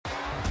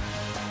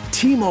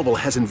T-Mobile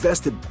has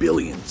invested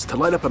billions to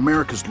light up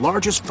America's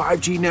largest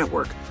 5G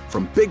network,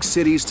 from big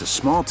cities to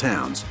small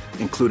towns,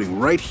 including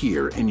right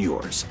here in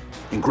yours.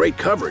 And great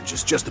coverage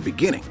is just the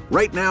beginning.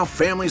 Right now,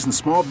 families and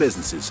small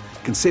businesses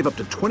can save up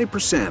to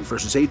 20%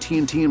 versus AT&T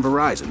and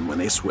Verizon when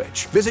they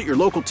switch. Visit your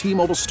local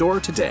T-Mobile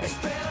store today.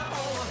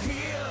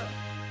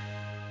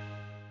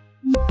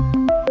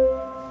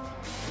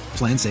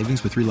 Plan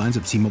savings with 3 lines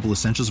of T-Mobile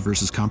Essentials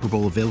versus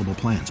comparable available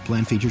plans.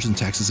 Plan features and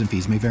taxes and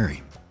fees may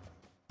vary.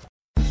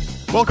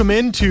 Welcome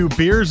into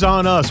Beers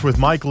on Us with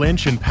Mike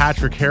Lynch and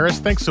Patrick Harris.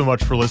 Thanks so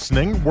much for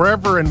listening.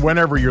 Wherever and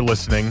whenever you're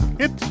listening,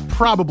 it's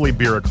probably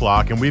beer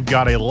o'clock, and we've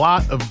got a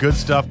lot of good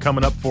stuff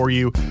coming up for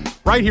you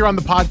right here on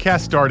the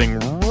podcast starting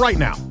right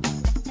now.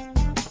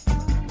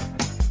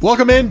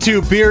 Welcome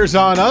into Beers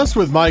on Us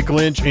with Mike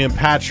Lynch and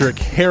Patrick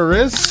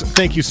Harris.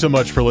 Thank you so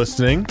much for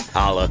listening.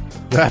 Holla.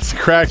 That's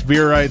cracked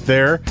beer right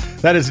there.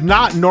 That is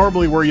not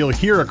normally where you'll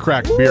hear a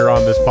cracked beer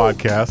on this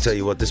podcast. Tell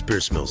you what, this beer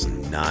smells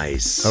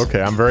nice.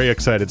 Okay, I'm very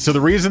excited. So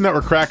the reason that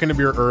we're cracking a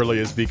beer early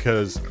is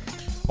because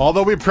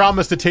although we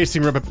promised a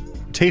tasting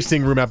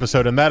room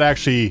episode, and that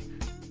actually,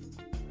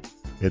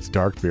 it's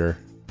dark beer.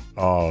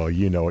 Oh,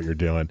 you know what you're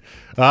doing.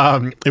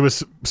 It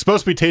was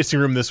supposed to be tasting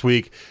room this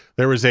week.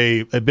 There was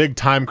a big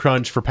time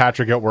crunch for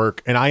Patrick at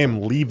work, and I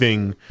am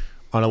leaving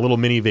on a little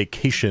mini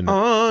vacation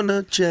on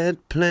a jet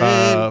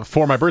plane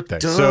for my birthday.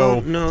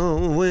 Don't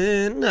know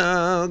when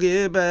I'll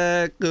get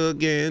back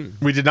again.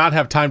 We did not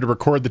have time to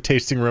record the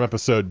tasting room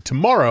episode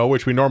tomorrow,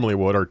 which we normally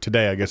would, or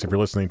today, I guess, if you're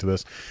listening to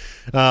this.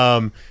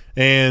 So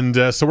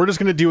we're just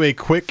going to do a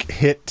quick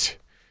hit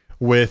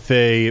with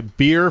a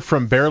beer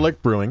from Bear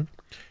Lick Brewing.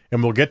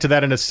 And we'll get to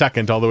that in a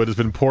second, although it has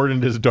been poured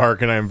into his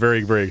dark, and I am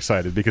very, very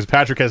excited because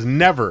Patrick has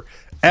never,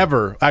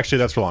 ever, actually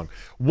that's wrong,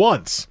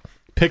 once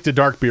picked a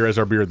dark beer as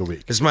our beer of the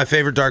week. This is my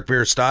favorite dark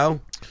beer style,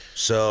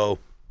 so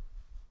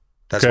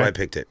that's why I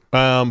picked it.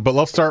 But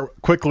let's start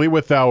quickly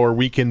with our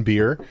weekend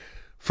beer.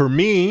 For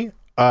me,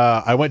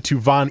 I went to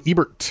Von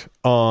Ebert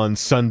on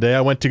Sunday.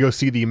 I went to go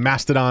see the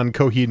Mastodon,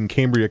 Coheed, and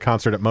Cambria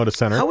concert at Moda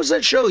Center. How was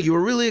that show? You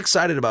were really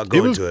excited about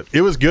going to it.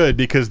 It was good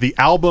because the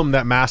album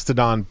that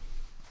Mastodon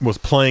was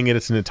playing in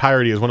its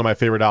entirety is one of my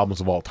favorite albums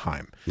of all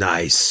time.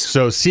 Nice.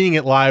 So seeing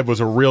it live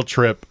was a real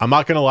trip. I'm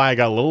not going to lie, I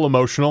got a little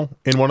emotional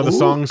in one of the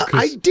songs.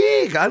 I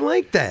dig. I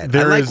like that.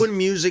 I like when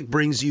music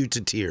brings you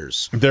to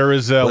tears. There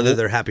is whether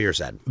they're happy or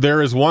sad.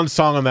 There is one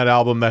song on that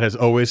album that has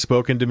always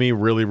spoken to me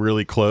really,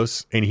 really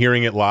close. And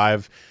hearing it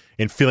live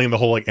and feeling the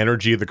whole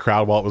energy of the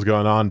crowd while it was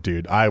going on,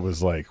 dude, I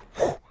was like,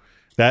 whew,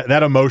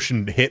 that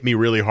emotion hit me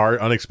really hard,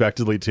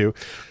 unexpectedly too.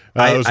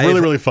 It was a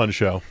really fun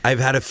show. I've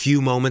had a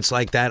few moments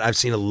like that. I've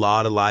seen a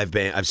lot of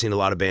I've seen a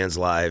lot of bands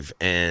live,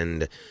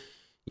 and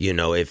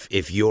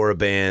if you're a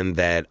band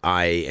that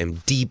I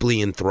am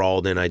deeply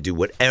enthralled in, I do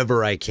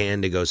whatever I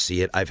can to go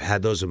see it. I've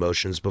had those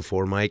emotions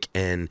before, Mike,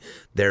 and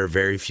there are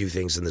very few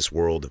things in this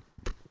world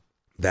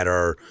that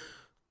are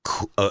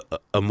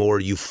a more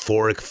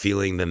euphoric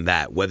feeling than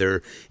that.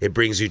 Whether it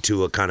brings you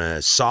to a kind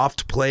of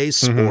soft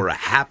place or a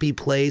happy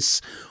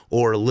place,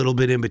 or a little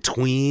bit in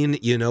between,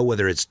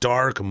 whether it's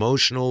dark,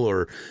 emotional,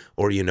 or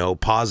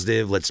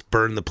positive, let's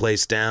burn the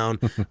place down.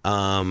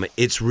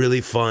 It's really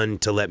fun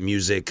to let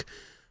music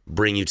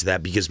bring you to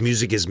that because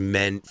music is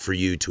meant for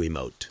you to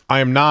emote.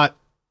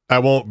 I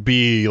won't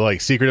be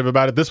secretive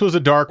about it. This was a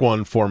dark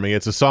one for me.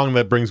 It's a song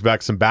that brings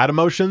back some bad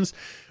emotions,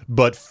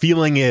 but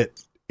feeling it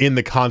in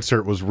the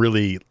concert was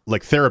really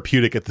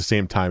therapeutic at the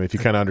same time, if you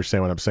kind of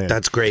understand what I'm saying.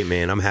 That's great,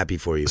 man. I'm happy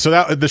for you.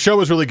 So the show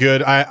was really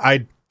good.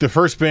 The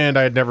first band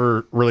I had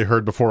never really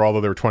heard before,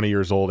 although they were 20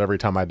 years old, Every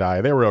Time I Die.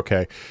 They were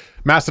okay.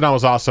 Mastodon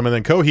was awesome. And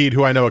then Coheed,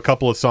 who I know a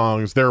couple of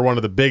songs, they're one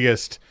of the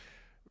biggest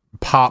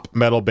pop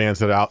metal bands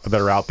that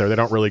are out there. They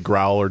don't really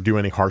growl or do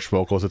any harsh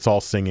vocals. It's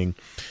all singing.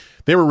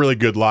 They were really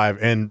good live.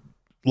 And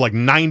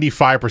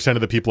 95%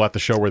 of the people at the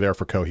show were there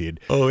for Coheed.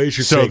 Oh,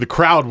 interesting. So the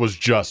crowd was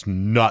just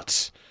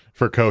nuts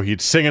for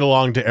Coheed, singing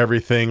along to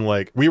everything.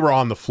 We were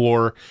on the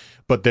floor,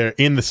 but they're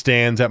in the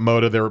stands at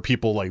Moda. There were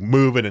people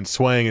moving and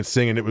swaying and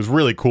singing. It was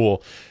really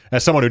cool.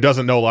 As someone who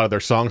doesn't know a lot of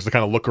their songs, to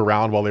kind of look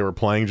around while they were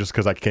playing, just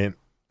because I can't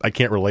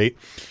relate.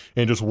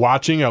 And just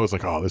watching, I was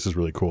like, oh, this is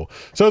really cool.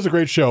 So it was a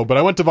great show. But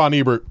I went to Von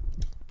Ebert,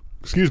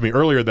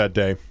 earlier that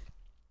day,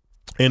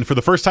 and for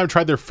the first time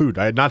tried their food.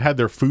 I had not had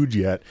their food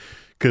yet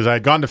because I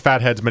had gone to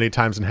Fatheads many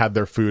times and had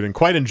their food and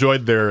quite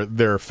enjoyed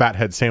their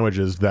Fathead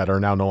sandwiches that are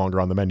now no longer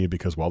on the menu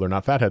because, well, they're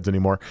not Fatheads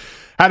anymore.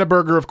 Had a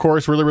burger, of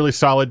course, really, really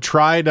solid.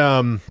 Tried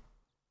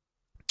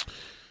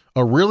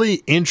a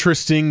really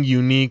interesting,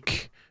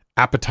 unique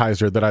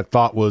appetizer that I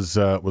thought was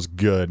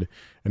good,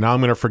 and now I'm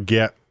going to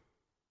forget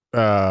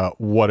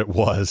what it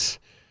was.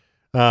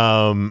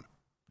 It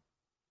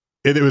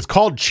was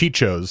called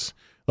Chichos,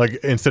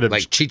 instead of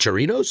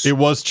Chicharitos. It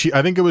was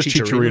I think it was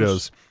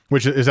Chicharitos,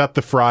 which is that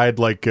the fried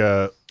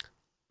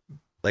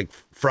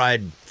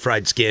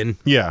fried skin.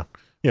 Yeah,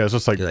 Yeah, it's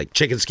just like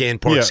chicken skin,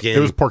 pork skin. It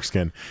was pork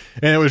skin,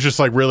 and it was just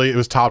like really, it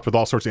was topped with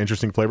all sorts of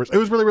interesting flavors. It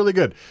was really, really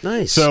good.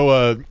 Nice.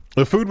 So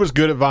the food was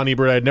good at Von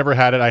Ebert. I had never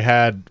had it. I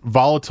had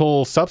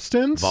Volatile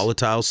Substance,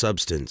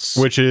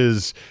 which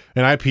is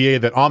an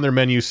IPA that on their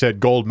menu said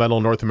Gold Medal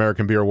North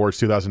American Beer Awards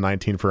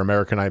 2019 for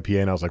American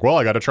IPA, and I was like, well,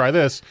 I got to try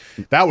this.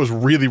 That was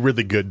really,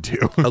 really good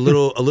too. a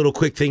little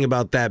quick thing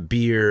about that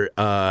beer,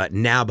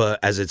 NABA,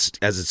 as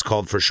it's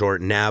called for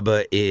short.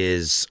 NABA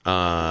is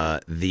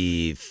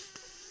the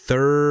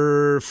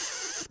third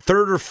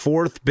or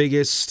fourth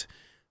biggest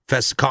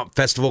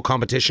festival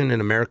competition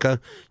in America.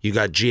 You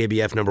got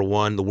GABF number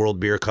 1, the World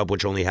Beer Cup,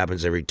 which only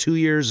happens every 2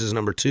 years, is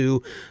number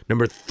 2.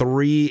 Number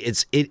 3,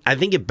 I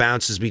think it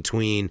bounces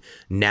between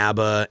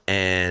NABA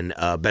and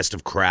Best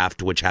of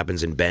Craft, which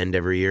happens in Bend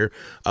every year.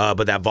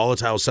 But that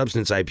Volatile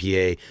Substance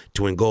IPA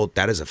to win gold,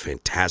 that is a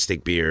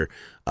fantastic beer.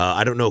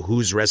 I don't know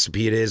whose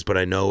recipe it is, but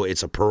I know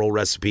it's a Pearl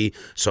recipe,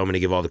 so I'm going to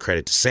give all the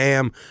credit to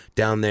Sam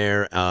down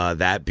there.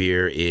 That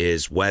beer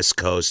is West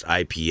Coast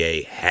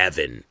IPA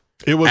heaven.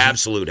 It was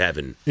absolute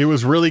heaven. It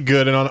was really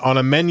good, and on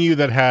a menu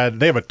they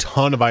have a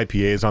ton of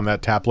IPAs on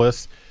that tap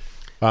list.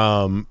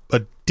 A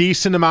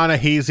decent amount of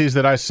hazies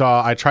that I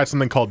saw. I tried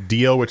something called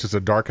Dio, which is a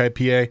dark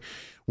IPA,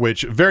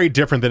 which very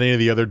different than any of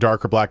the other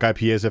dark or black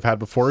IPAs I've had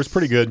before. It's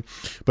pretty good,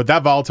 but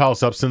that Volatile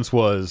Substance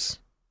was,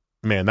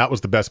 man, that was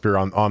the best beer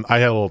on. I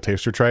had a little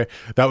taster tray.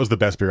 That was the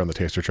best beer on the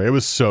taster tray. It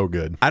was so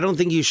good. I don't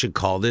think you should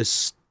call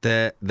this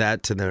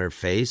that to their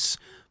face,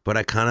 but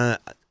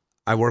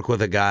I work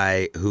with a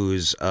guy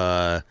who's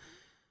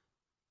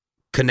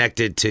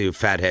connected to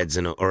Fatheads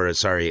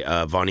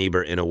Von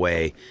Ebert in a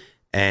way,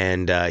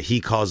 and he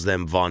calls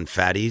them Von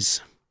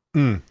Fatties,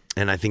 and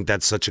I think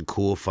that's such a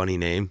cool, funny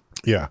name.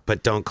 Yeah,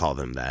 but don't call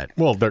them that.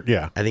 Well,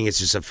 I think it's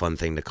just a fun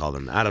thing to call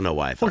them. I don't know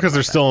why. Because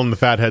they're still in the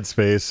Fathead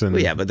space, and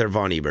yeah, but they're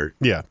Von Ebert.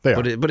 Yeah, they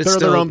are. But it's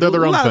they're their own a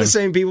lot thing. of the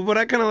same people. But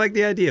I kind of like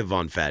the idea of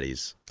Von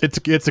Fatties.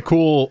 It's a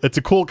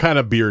cool kind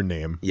of beer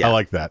name. Yeah. I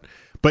like that.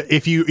 But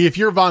if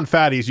you're Von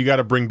Fatties, you got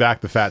to bring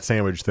back the fat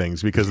sandwich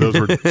things because those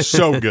were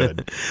so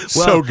good.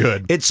 So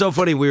good. It's so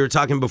funny. We were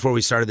talking before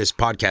we started this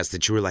podcast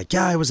that you were like,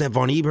 yeah, I was at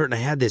Von Ebert and I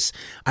had this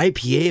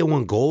IPA. I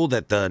won gold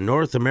at the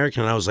North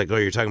American. And I was like, oh,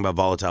 you're talking about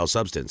Volatile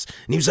Substance.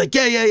 And he was like,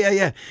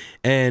 yeah.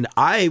 And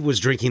I was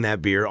drinking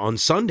that beer on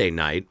Sunday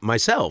night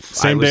myself.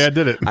 Same day I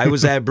did it. I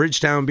was at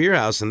Bridgetown Beer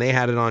House and they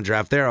had it on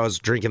draft there. I was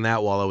drinking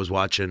that while I was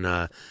watching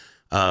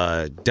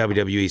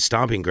WWE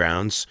Stomping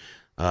Grounds.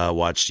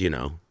 Watched,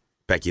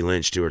 Becky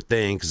Lynch do her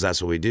thing because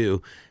that's what we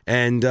do.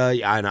 And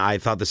I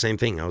thought the same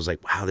thing. I was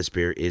like, wow, this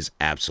beer is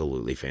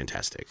absolutely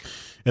fantastic.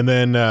 And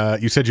then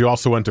you said you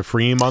also went to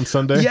Freem on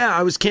Sunday? Yeah,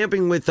 I was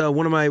camping with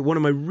one of my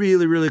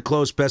really, really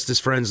close,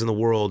 bestest friends in the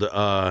world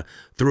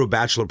through a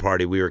bachelor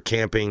party. We were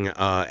camping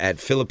at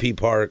Philippi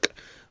Park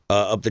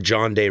up the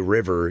John Day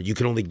River. You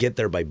can only get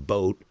there by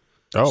boat.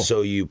 Oh.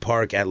 So you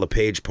park at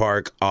LePage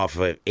Park off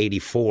of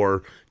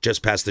 84,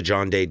 just past the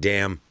John Day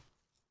Dam.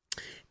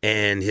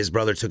 And his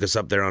brother took us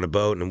up there on a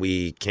boat, and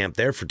we camped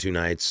there for 2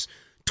 nights.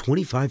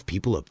 25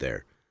 people up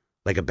there.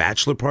 Like a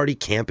bachelor party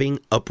camping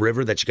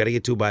upriver that you got to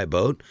get to by a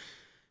boat.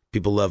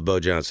 People love Bo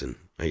Johnson,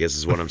 I guess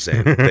is what I'm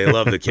saying. They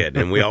love the kid,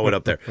 and we all went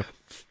up there.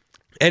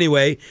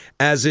 Anyway,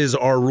 as is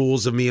our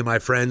rules of me and my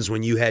friends,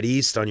 when you head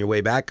east on your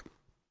way back,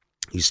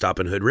 you stop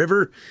in Hood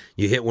River,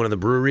 you hit one of the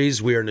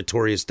breweries. We are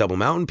notorious Double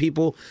Mountain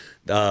people.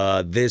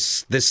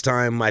 This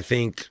time, I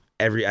think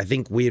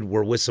we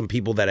were with some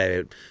people that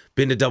had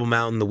been to Double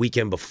Mountain the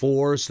weekend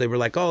before, so they were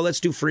like, oh, let's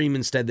do Freem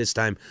instead this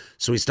time.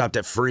 So we stopped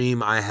at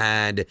Freem. I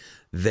had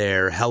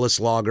their Helles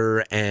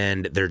Lager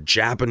and their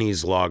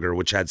Japanese Lager,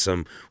 which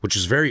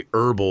was very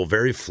herbal,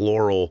 very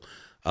floral.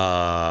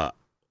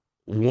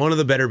 One of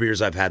the better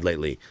beers I've had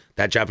lately.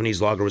 That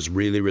Japanese Lager was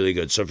really, really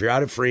good. So if you're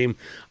out at Freem,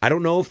 I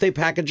don't know if they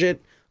package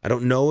it. I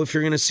don't know if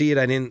you're going to see it.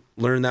 I didn't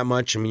learn that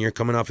much. I mean, you're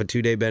coming off a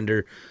 2-day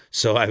bender,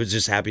 so I was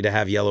just happy to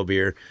have yellow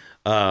beer.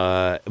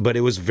 But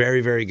it was very,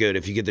 very good.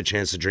 If you get the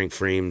chance to drink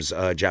Freem's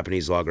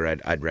Japanese lager,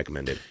 I'd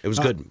recommend it. It was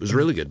good. It was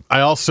really good.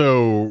 I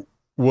also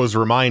was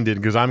reminded,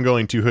 because I'm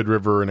going to Hood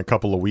River in a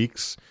couple of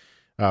weeks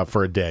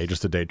for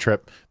just a day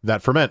trip,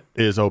 that Ferment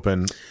is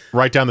open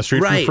right down the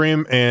street from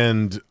Freem,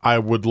 and I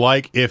would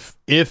like, if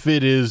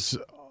it is,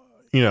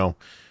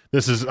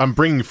 I'm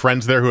bringing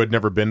friends there who had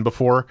never been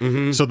before,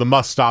 so the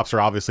must stops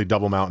are obviously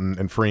Double Mountain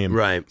and Freem.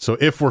 Right. So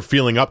if we're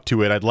feeling up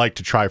to it, I'd like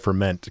to try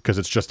Ferment because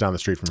it's just down the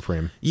street from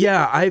Freem.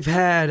 Yeah, I've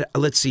had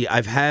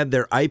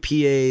their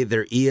IPA,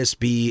 their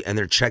ESB, and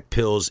their Czech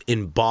Pills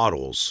in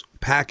bottles,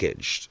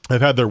 packaged.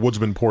 I've had their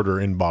Woodsman Porter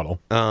in bottle.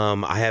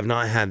 I have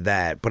not had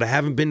that, but I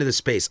haven't been to the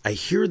space. I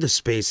hear the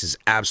space is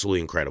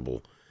absolutely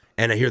incredible.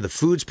 And I hear the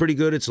food's pretty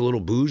good. It's a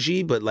little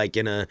bougie, but like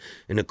in a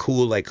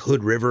cool like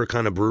Hood River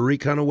kind of brewery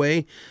kind of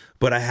way.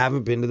 But I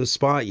haven't been to the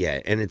spot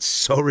yet, and it's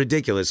so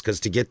ridiculous because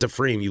to get to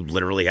Freem, you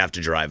literally have to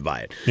drive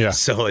by it. Yeah.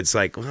 So it's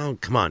like, well,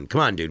 come on,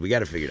 dude, we got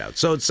to figure it out.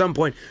 So at some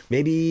point,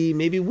 maybe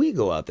we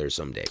go out there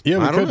someday.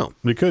 Yeah, I don't know.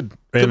 We could.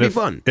 Could be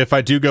fun. If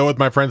I do go with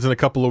my friends in a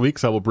couple of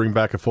weeks, I will bring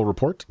back a full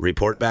report.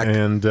 Report back,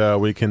 and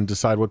we can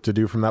decide what to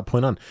do from that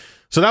point on.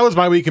 So that was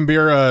my week in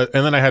beer, and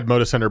then I had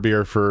Moda Center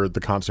beer for the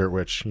concert,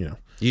 which, you know.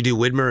 You do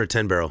Widmer or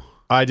 10 Barrel?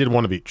 I did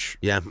one of each.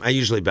 Yeah, I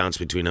usually bounce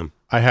between them.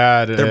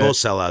 They're both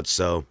sellouts,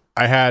 so.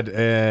 I had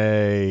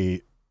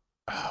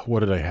what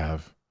did I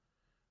have?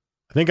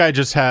 I think I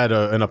just had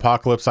an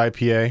Apocalypse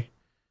IPA.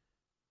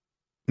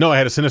 No, I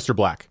had a Sinister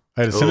Black.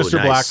 I had a Sinister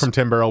Black from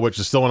 10 Barrel, which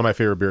is still one of my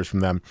favorite beers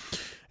from them.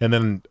 And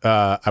then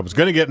I was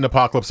going to get an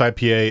Apocalypse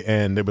IPA,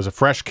 and it was a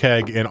fresh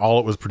keg, and all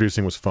it was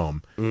producing was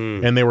foam.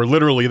 And they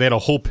had a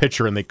whole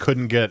pitcher, and they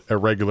couldn't get a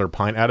regular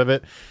pint out of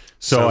it.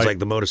 So sounds like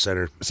the Moda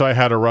Center. So I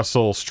had a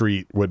Russell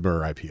Street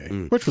Widmer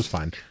IPA, which was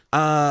fine.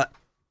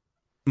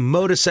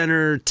 Moda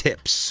Center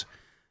tips.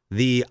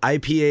 The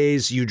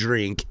IPAs you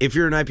drink, if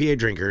you're an IPA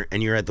drinker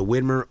and you're at the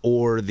Widmer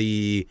or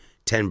the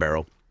 10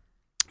 Barrel,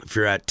 if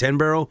you're at 10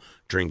 Barrel,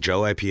 drink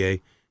Joe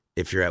IPA.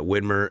 If you're at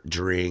Widmer,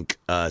 drink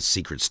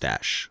Secret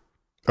Stash.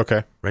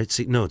 Okay. Right?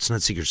 No, it's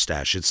not Secret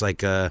Stash. It's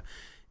like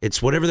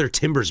it's whatever their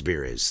Timbers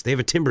beer is. They have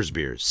a Timbers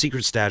beer.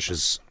 Secret Stash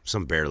is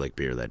some Bear Lake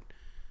beer that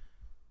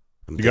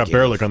you got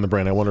Bear Lake on the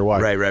brand. I wonder why.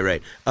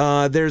 Right.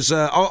 There's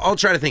I'll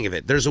try to think of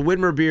it. There's a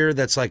Widmer beer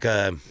that's like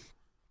a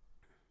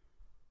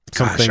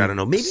I don't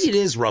know. Maybe it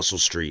is Russell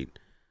Street.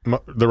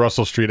 The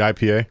Russell Street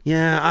IPA?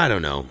 Yeah, I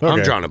don't know. Okay.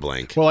 I'm drawing a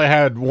blank. Well, I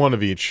had one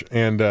of each,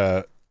 and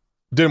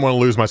didn't want to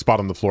lose my spot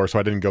on the floor, so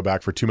I didn't go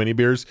back for too many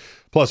beers.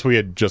 Plus, we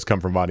had just come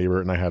from Von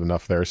Ebert, and I had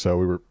enough there, so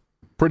we were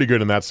pretty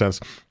good in that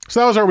sense. So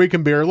that was our week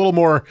in beer. A little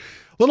more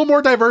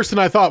diverse than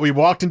I thought. We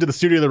walked into the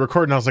studio to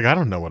record, and I was like, I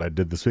don't know what I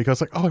did this week. I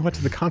was like, oh, I went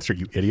to the concert,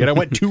 you idiot. I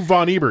went to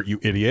Von Ebert, you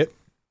idiot.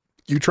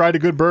 You tried a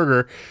good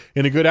burger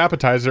and a good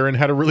appetizer and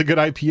had a really good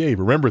IPA.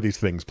 Remember these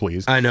things,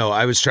 please. I know.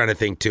 I was trying to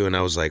think, too, and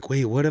I was like,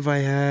 wait, what have I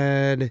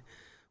had?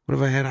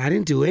 I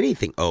didn't do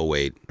anything. Oh,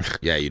 wait.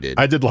 Yeah, you did.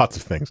 I did lots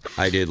of things.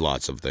 I did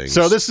lots of things.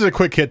 So this is a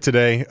quick hit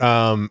today.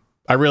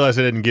 I realized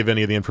I didn't give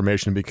any of the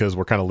information because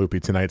we're kind of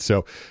loopy tonight.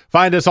 So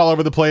find us all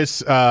over the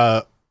place.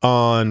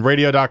 On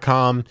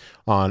radio.com,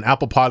 on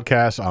Apple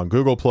Podcasts, on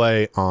Google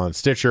Play, on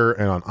Stitcher,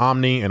 and on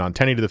Omni, and on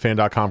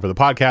 1080thefan.com for the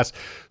podcast.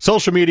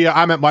 Social media,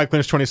 I'm at Mike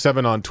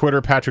Lynch27 on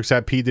Twitter. Patrick's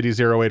at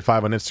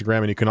PDiddy085 on Instagram,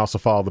 and you can also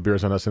follow the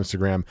Beers on Us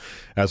Instagram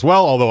as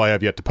well, although I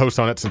have yet to post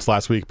on it since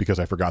last week because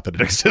I forgot that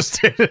it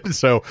existed.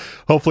 So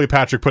hopefully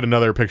Patrick put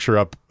another picture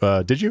up.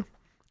 Did you?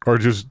 Or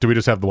do we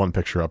just have the one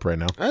picture up right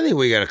now? I think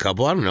we got a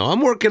couple. I don't know. I'm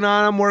working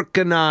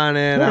on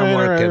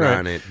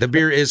it. The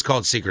beer is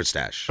called Secret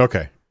Stash.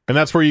 Okay. And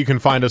that's where you can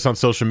find us on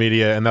social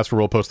media, and that's where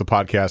we'll post the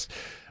podcast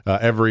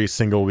every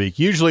single week.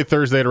 Usually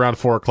Thursday at around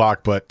 4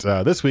 o'clock, but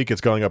this week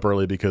it's going up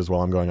early because,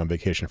 well, I'm going on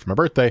vacation for my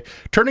birthday.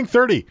 Turning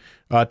 30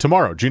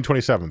 tomorrow, June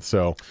 27th.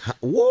 So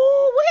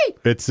wait.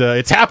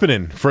 It's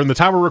happening. From the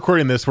time we're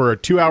recording this, we're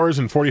 2 hours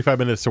and 45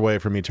 minutes away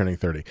from me turning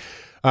 30.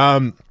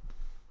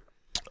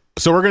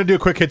 So we're going to do a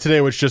quick hit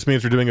today, which just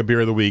means we're doing a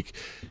beer of the week.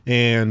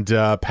 And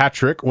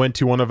Patrick went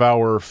to one of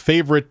our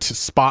favorite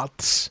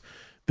spots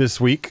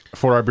this week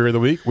for our beer of the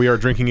week. We are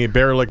drinking a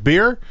Bear Lake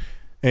beer.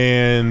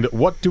 And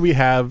what do we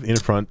have in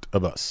front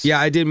of us? Yeah,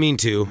 I did mean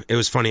to. It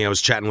was funny. I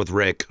was chatting with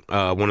Rick,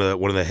 one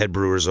of the head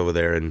brewers over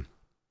there, and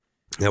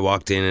I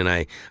walked in and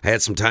I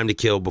had some time to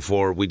kill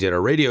before we did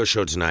our radio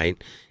show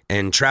tonight.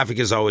 And traffic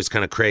is always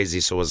kind of crazy,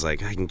 so I was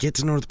like, I can get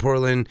to North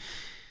Portland,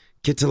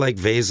 get to like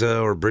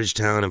Vesa or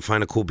Bridgetown and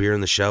find a cool beer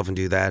on the shelf and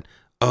do that.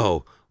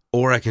 Oh,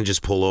 or I can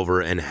just pull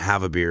over and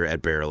have a beer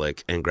at Bear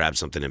Lake and grab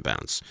something and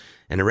bounce.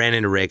 And I ran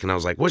into Rick, and I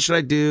was like, what should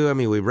I do? I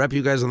mean, we rep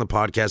you guys on the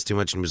podcast too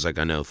much. And he was like,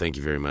 I know, thank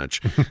you very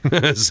much.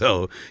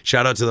 So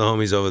shout out to the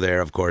homies over there,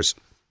 of course.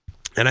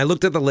 And I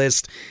looked at the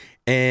list,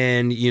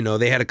 and, you know,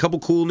 they had a couple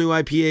cool new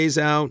IPAs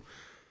out.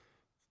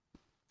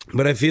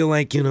 But I feel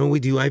like, you know, we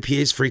do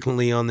IPAs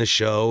frequently on this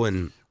show,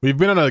 and we've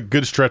been on a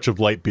good stretch of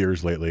light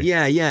beers lately.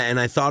 Yeah. And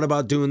I thought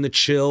about doing the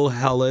Chill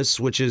Hellas,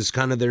 which is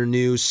kind of their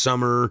new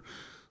summer,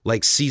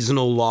 like,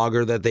 seasonal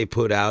lager that they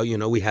put out. You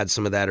know, we had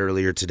some of that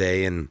earlier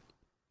today, and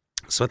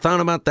so I thought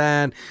about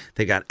that.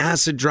 They got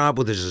Acid Drop,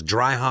 which is a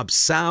dry hop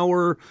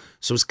sour.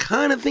 So I was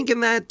kind of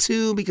thinking that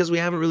too, because we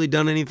haven't really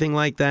done anything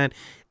like that.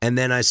 And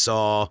then I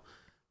saw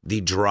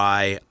the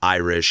dry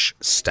Irish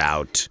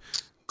stout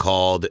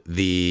called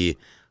the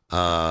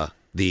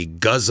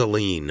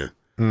Guzzling.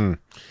 Well,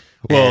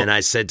 and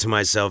I said to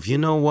myself, you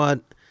know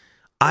what?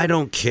 I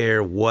don't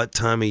care what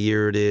time of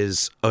year it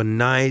is. A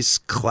nice,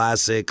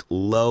 classic,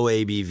 low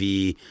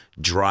ABV,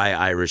 dry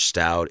Irish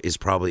stout is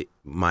probably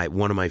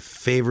one of my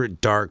favorite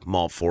dark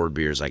malt forward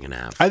beers I can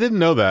have. I didn't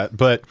know that,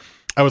 but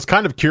I was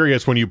kind of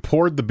curious when you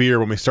poured the beer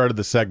when we started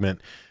the segment,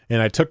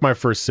 and I took my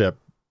first sip.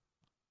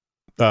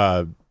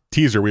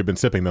 Teaser, we've been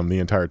sipping them the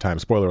entire time.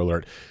 Spoiler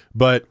alert.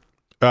 But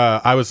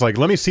I was like,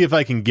 let me see if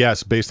I can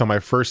guess based on my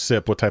first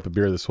sip what type of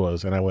beer this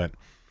was, and I went,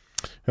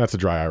 that's a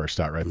dry Irish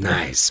stout right there.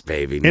 Nice,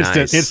 baby.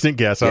 Instant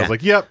guess. I was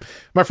like, yep.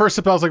 My first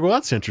sip, I was like, well,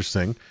 that's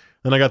interesting.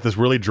 Then I got this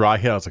really dry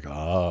hit. I was like,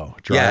 oh,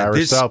 dry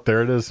Irish stout.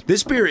 There it is.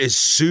 This beer is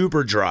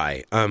super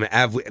dry.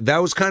 That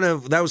was kind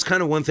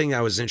of one thing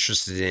I was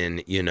interested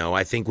in. You know,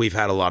 I think we've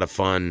had a lot of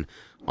fun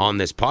on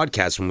this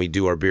podcast when we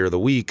do our beer of the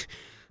week,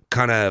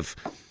 kind of,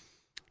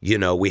 You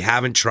know, we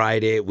haven't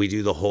tried it. We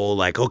do the whole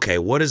like, okay,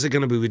 what is it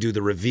going to be? We do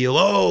the reveal.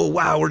 Oh,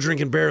 wow, we're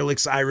drinking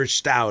Barelicks Irish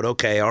Stout.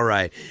 Okay, all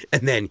right.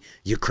 And then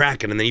you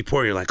crack it and then you pour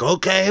it. And you're like,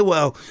 okay,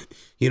 well,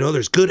 you know,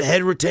 there's good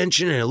head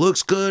retention and it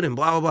looks good and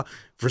blah, blah, blah.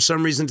 For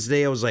some reason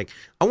today I was like,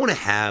 I want to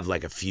have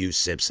like a few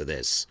sips of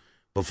this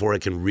before I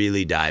can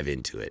really dive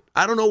into it.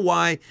 I don't know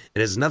why. It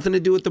has nothing to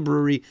do with the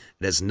brewery.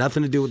 It has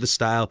nothing to do with the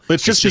style.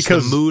 It's just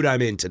because the mood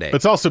I'm in today.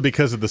 It's also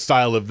because of the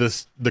style of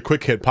the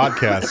Quick Hit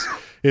podcast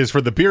is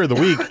for the beer of the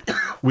week,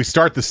 we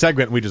start the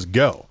segment and we just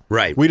go.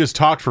 Right. We just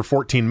talked for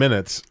 14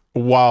 minutes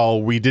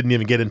while we didn't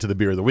even get into the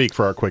beer of the week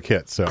for our Quick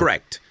Hit. So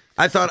correct.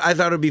 I thought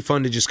it'd be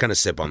fun to just kind of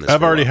sip on this.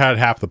 I've already had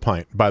half the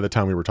pint by the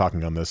time we were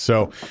talking on this.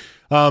 So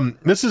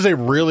this is a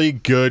really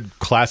good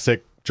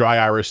classic dry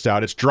Irish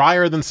Stout. It's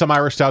drier than some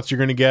Irish Stouts you're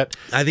going to get.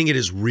 I think it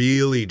is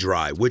really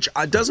dry, which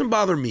doesn't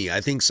bother me.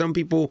 I think some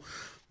people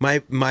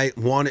might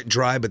want it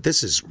dry, but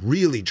this is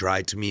really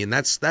dry to me, and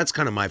that's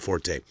kind of my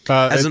forte.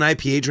 As an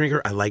IPA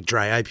drinker, I like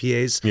dry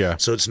IPAs. Yeah.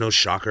 So it's no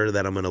shocker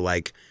that I'm going to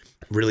like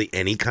really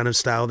any kind of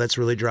style that's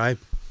really dry.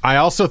 I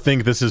also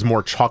think this is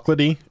more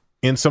chocolatey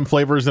in some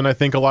flavors than I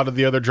think a lot of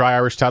the other dry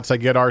Irish Stouts I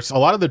get are. A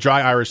lot of the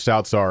dry Irish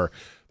Stouts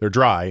they're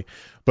dry,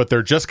 but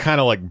they're just kind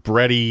of like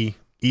bready,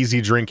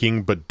 easy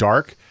drinking, but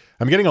dark.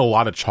 I'm getting a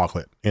lot of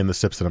chocolate in the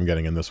sips that I'm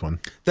getting in this one.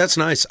 That's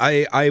nice.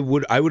 I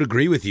would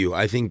agree with you.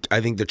 I think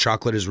the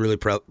chocolate is really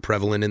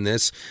prevalent in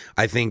this.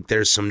 I think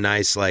there's some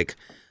nice like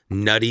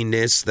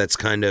nuttiness that's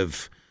kind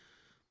of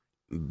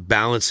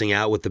balancing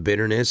out with the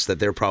bitterness that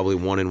they're probably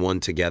one and one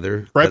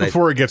together. Right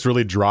before it gets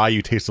really dry,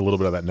 you taste a little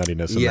bit of that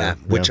nuttiness. Yeah,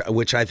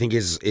 which I think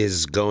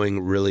is going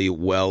really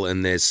well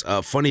in this.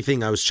 Funny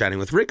thing, I was chatting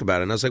with Rick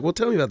about it, and I was like, "Well,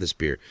 tell me about this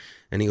beer."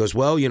 And he goes,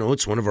 "Well, you know,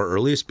 it's one of our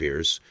earliest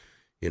beers.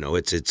 You know,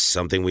 it's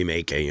something we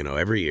make, you know,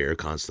 every year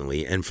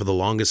constantly. And for the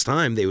longest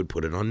time, they would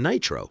put it on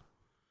nitro.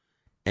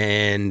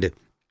 And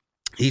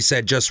he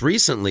said just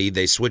recently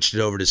they switched it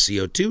over to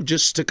CO2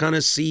 just to kind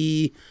of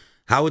see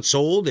how it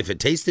sold, if it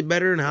tasted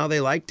better and how they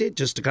liked it,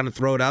 just to kind of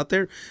throw it out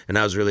there. And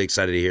I was really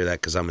excited to hear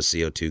that because I'm a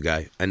CO2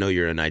 guy. I know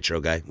you're a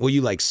nitro guy. Well, you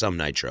like some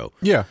nitro.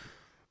 Yeah.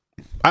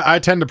 I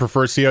tend to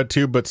prefer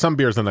CO2, but some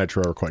beers on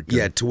nitro are quite good.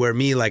 Yeah, to where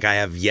me, like I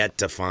have yet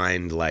to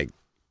find like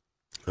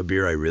a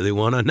beer I really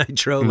want on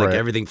nitro. Like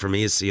everything for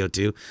me is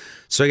CO2.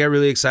 So I got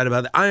really excited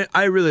about that.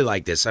 I really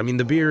like this. I mean,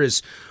 the beer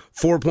is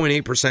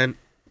 4.8%.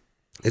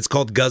 It's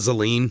called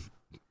Guzzolene,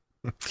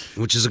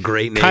 which is a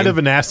great name. Kind of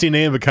a nasty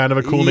name, but kind of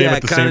a cool name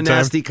at the same time. Yeah, kind of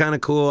nasty, kind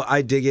of cool.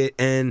 I dig it.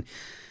 And,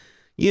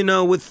 you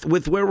know,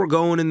 with where we're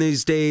going in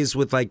these days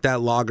with like that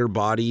lager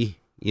body,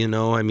 you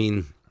know, I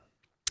mean,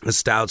 a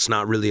stout's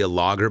not really a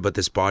lager, but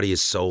this body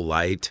is so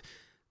light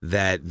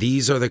that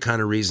these are the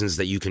kind of reasons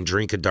that you can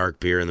drink a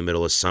dark beer in the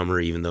middle of summer,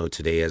 even though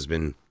today has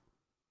been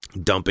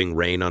dumping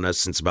rain on us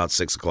since about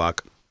 6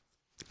 o'clock.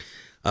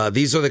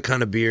 These are the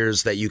kind of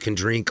beers that you can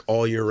drink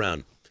all year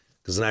round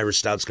because an Irish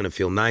Stout's going to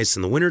feel nice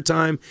in the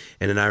wintertime,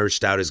 and an Irish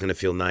Stout is going to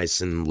feel nice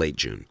in late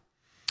June.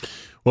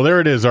 Well, there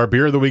it is. Our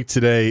beer of the week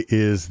today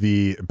is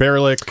the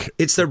Barelicks.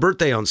 It's their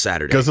birthday on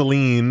Saturday.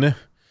 Guzzolene.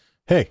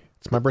 Hey.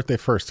 It's my birthday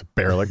first.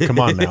 Barelicks, come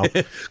on now.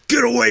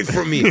 Get away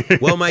from me.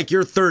 Well, Mike,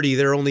 you're 30.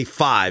 They're only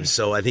 5,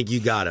 so I think you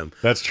got him.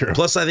 That's true.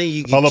 Plus, I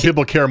think although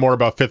people care more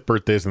about 5th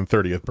birthdays than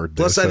 30th birthdays.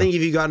 Plus, I think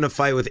if you got in a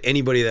fight with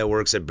anybody that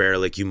works at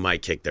Barelicks, you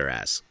might kick their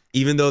ass,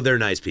 even though they're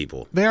nice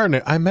people. They are.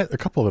 I met a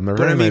couple of them.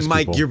 They're very nice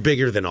Mike, people. You're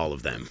bigger than all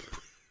of them.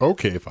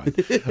 Okay,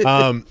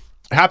 fine.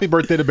 Happy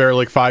birthday to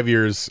Barelicks, 5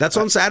 years. That's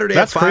on Saturday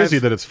That's at 5. crazy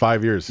that it's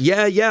 5 years.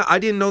 Yeah. I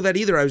didn't know that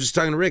either. I was just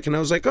talking to Rick, and I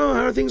was like, oh,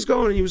 how are things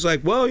going? And he was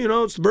like, well, you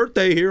know, it's the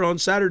birthday here on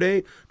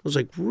Saturday. I was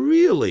like,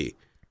 really?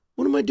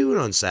 What am I doing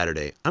on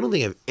Saturday? I don't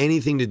think I have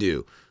anything to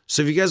do.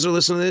 So if you guys are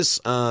listening to this,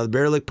 the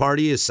Barelicks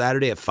party is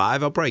Saturday at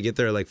 5. I'll probably get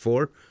there at like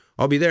 4.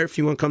 I'll be there if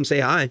you want to come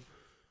say hi.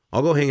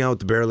 I'll go hang out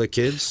with the Barelicks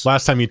kids.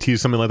 Last time you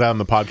teased something like that on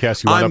the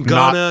podcast, I'm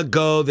gonna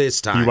go this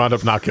time. You wound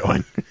up not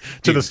going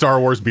to the Star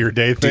Wars beer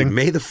day thing. Dude,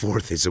 May the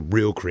 4th is a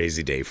real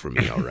crazy day for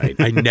me, all right?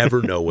 I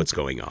never know what's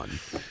going on.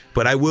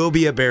 But I will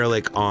be at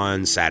Barelicks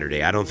on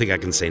Saturday. I don't think I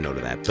can say no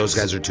to that. Those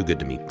guys are too good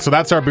to me. So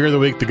that's our beer of the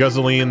week, the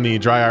Guzzolene, the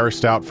dry Irish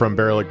Stout from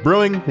Barelicks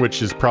Brewing,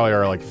 which is probably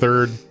our like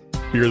 3rd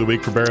beer of the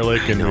week for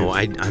Barelicks. No,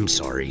 I'm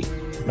sorry.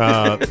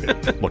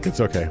 Look, it's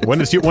okay. When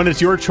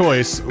it's your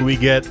choice, we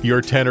get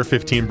your 10 or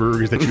 15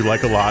 breweries that you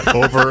like a lot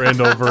over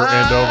and over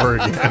and over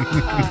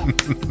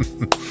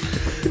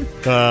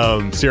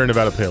again. Sierra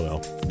Nevada Pale Ale.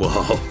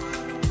 Whoa.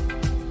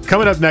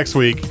 Coming up next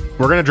week,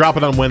 we're going to drop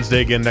it on Wednesday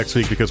again next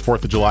week because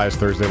 4th of July is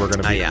Thursday. We're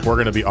going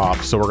to be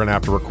off, so we're going to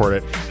have to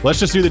record it. Let's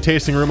just do the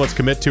tasting room. Let's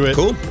commit to it.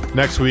 Cool.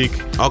 Next week.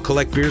 I'll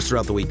collect beers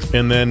throughout the week.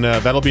 And then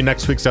that'll be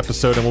next week's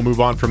episode, and we'll move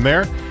on from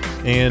there.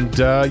 And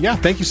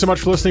thank you so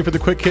much for listening for the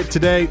Quick Hit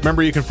today.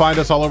 Remember, you can find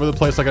us all over the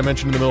place, like I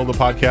mentioned in the middle of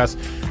the podcast.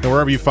 And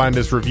wherever you find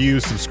us, review,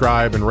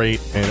 subscribe, and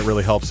rate, and it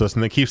really helps us.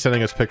 And then keep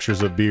sending us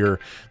pictures of beer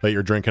that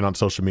you're drinking on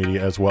social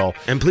media as well.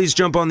 And please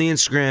jump on the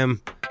Instagram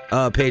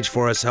page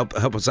for us.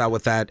 Help us out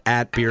with that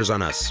at Beers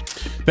on Us.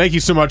 Thank you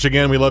so much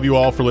again. We love you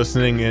all for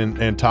listening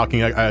and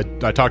talking. I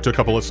talked to a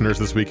couple listeners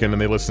this weekend,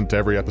 and they listened to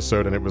every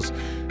episode, and it was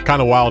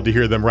kind of wild to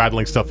hear them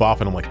rattling stuff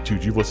off. And I'm like,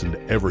 dude, you've listened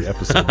to every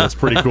episode. That's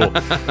pretty cool.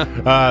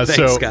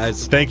 Thanks,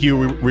 guys. Thank you.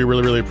 We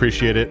really, really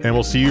appreciate it. And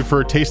we'll see you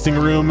for Tasting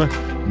Room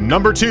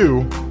number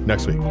 2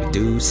 next week.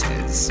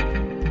 Deuces.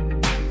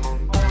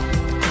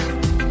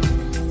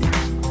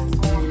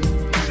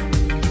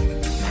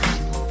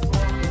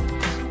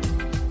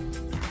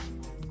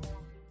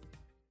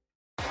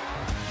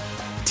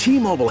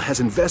 T-Mobile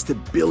has invested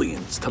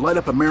billions to light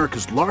up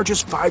America's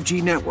largest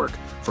 5G network,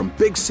 from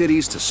big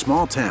cities to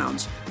small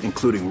towns,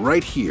 including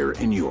right here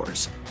in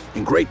yours.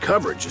 And great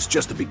coverage is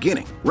just the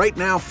beginning. Right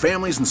now,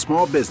 families and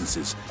small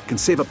businesses can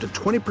save up to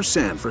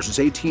 20% versus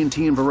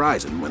AT&T and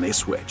Verizon when they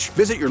switch.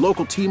 Visit your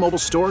local T-Mobile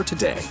store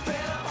today.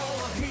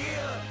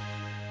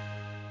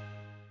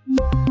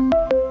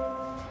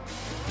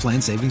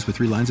 Plan savings with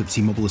 3 lines of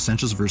T-Mobile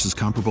Essentials versus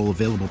comparable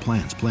available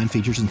plans. Plan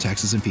features and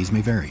taxes and fees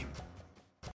may vary.